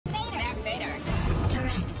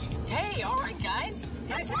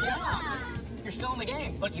Nice job. You're still in the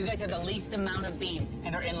game, but you guys have the least amount of beam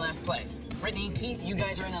and are in last place. Brittany and Keith, you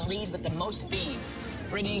guys are in the lead with the most beam.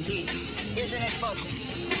 Brittany and Keith, here's your next puzzle.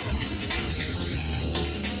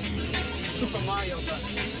 Super Mario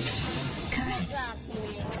Brothers. Correct.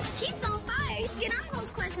 Keith's on fire. He's getting all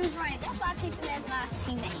those questions right. That's why I picked him as my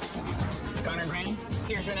teammate. Connor and Granny,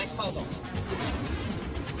 here's your next puzzle.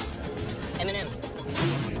 Eminem.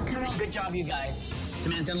 Correct. Good job, you guys.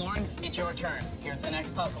 Samantha and Lauren, it's your turn. Here's the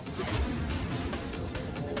next puzzle.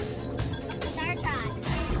 Third try.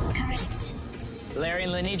 Correct. Larry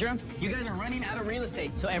and Lenidra, you guys are running out of real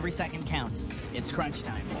estate, so every second counts. It's crunch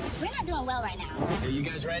time. We're not doing well right now. Are you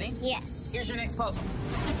guys ready? Yes. Here's your next puzzle.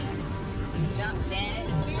 Jump dead,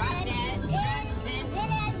 drop dead,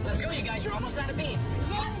 Let's go, you guys. You're almost out of beam.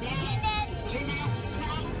 jump dead, you're not.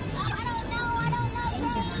 I don't know.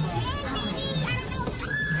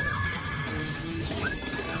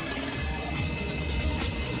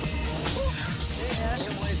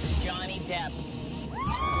 It was Johnny Depp.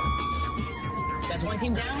 That's one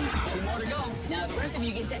team down, 2 more to go. Now the rest of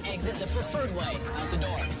you get to exit the preferred way, out the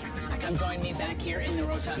door. Come join me back here in the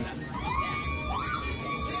rotunda.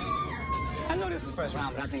 I know this is the first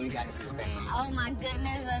round, but I think we got this in the bag. Oh my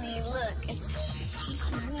goodness, I mean, look, it's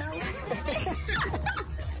no. We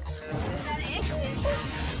gotta exit.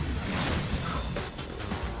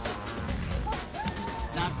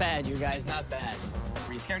 Not bad, you guys, not bad.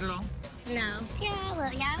 Were you scared at all? No. Yeah, I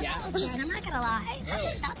was scared. I'm not gonna lie.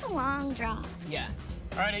 Really? That's a long draw. Yeah.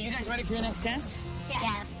 All right, are you guys ready for your next test?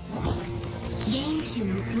 Yes. Game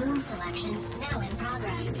 2, room selection, now in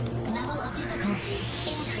progress. Level of difficulty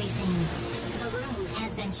increasing. The room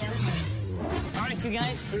has been chosen. All right, you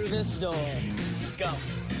guys, through this door. Let's go.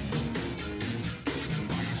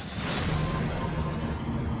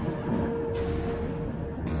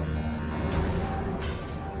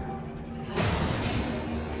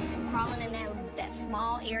 Crawling in that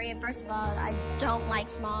small area. First of all, I don't like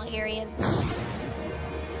small areas.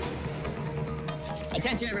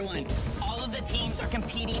 Attention, everyone. All of the teams are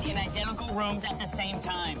competing in identical rooms at the same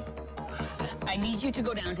time. I need you to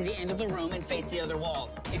go down to the end of the room and face the other wall.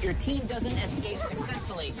 If your team doesn't escape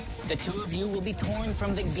successfully, the 2 of you will be torn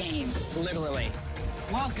from the game, literally.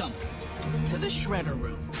 Welcome to the Shredder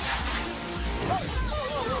Room.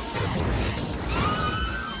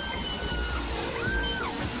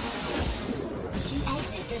 To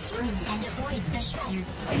exit this room and avoid the shredder,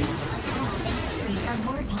 teams must solve a series of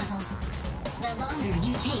word puzzles. The longer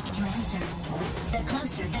you take to answer, the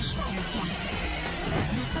closer the shredder gets.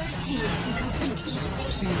 The first team to complete each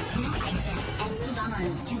station will exit and move on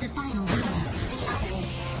to the final room. The other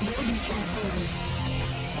will be consumed.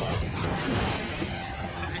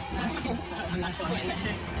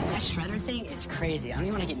 That shredder thing is crazy. I don't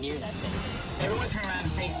even want to get near that thing. Everyone turn around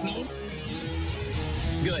and face me.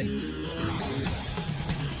 Good.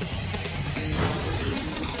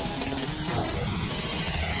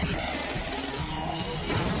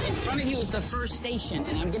 In front of you is the first station,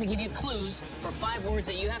 and I'm going to give you clues for 5 words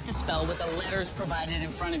that you have to spell with the letters provided in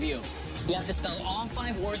front of you. You have to spell all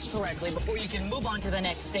 5 words correctly before you can move on to the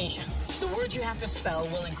next station. The words you have to spell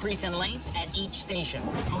will increase in length at each station.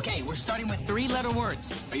 Okay, we're starting with 3-letter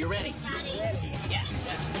words. Are you ready? Yeah.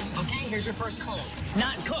 Okay, here's your first clue.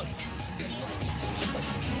 Not cooked.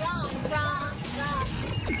 Wrong.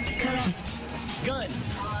 Correct. Good.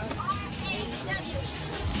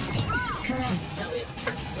 Correct.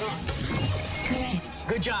 Correct.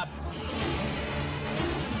 Good job.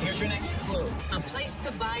 Here's your next clue. A place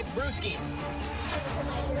to buy brewskis.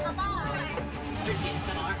 A bar. Brewskis,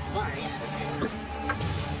 the bar, yeah.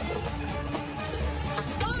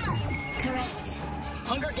 Bar. Correct.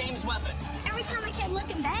 Hunger Games weapon. Every time I kept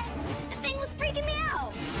looking back, the thing was freaking me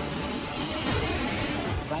out.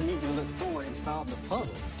 But I need you to look forward and solve the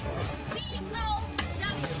puzzle.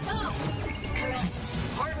 B-O-W-O. Correct.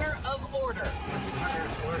 Partner of order.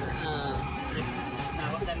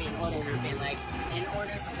 What that means, order being like in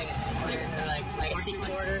order, something is in order, or like a sequence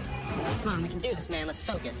order. Come on, we can do this, man. Let's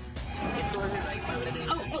focus. It's order, like, what would it be?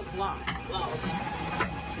 Oh, law.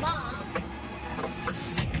 Law.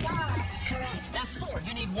 Correct. That's 4.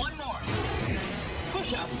 You need 1 more.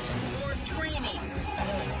 Push-up or training.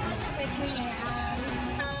 Push-up or training?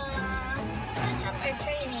 Push-up or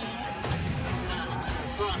training?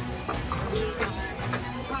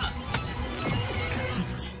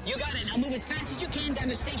 You got it. Now move as fast as you can down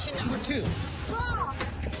to station number 2. Ball.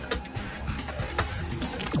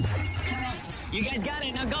 Correct. You guys got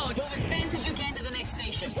it. Now go. Move as fast as you can to the next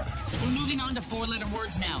station. We're moving on to 4-letter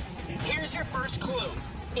words now. Here's your first clue.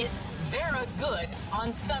 It's very good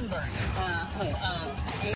on sunburn.